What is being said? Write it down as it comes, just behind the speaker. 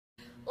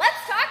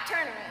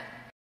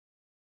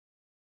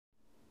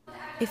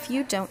If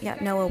you don't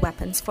yet know a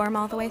weapons form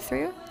all the way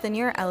through, then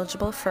you're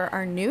eligible for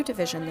our new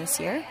division this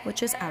year,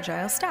 which is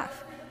Agile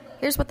Staff.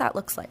 Here's what that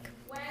looks like.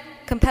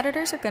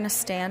 Competitors are going to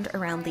stand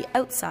around the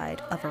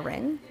outside of a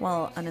ring,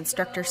 while an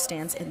instructor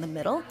stands in the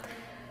middle.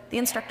 The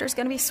instructor is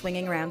going to be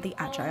swinging around the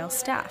Agile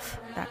Staff.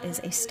 That is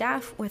a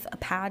staff with a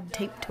pad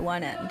taped to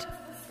one end.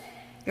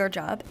 Your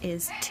job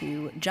is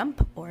to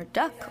jump or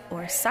duck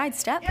or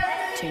sidestep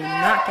to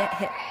not get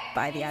hit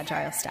by the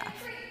Agile Staff.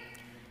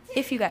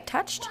 If you get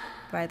touched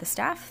by the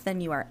staff, then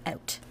you are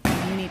out.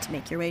 You need to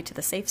make your way to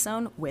the safe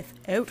zone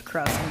without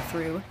crossing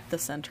through the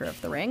center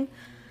of the ring,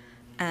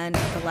 and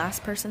the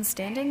last person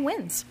standing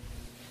wins.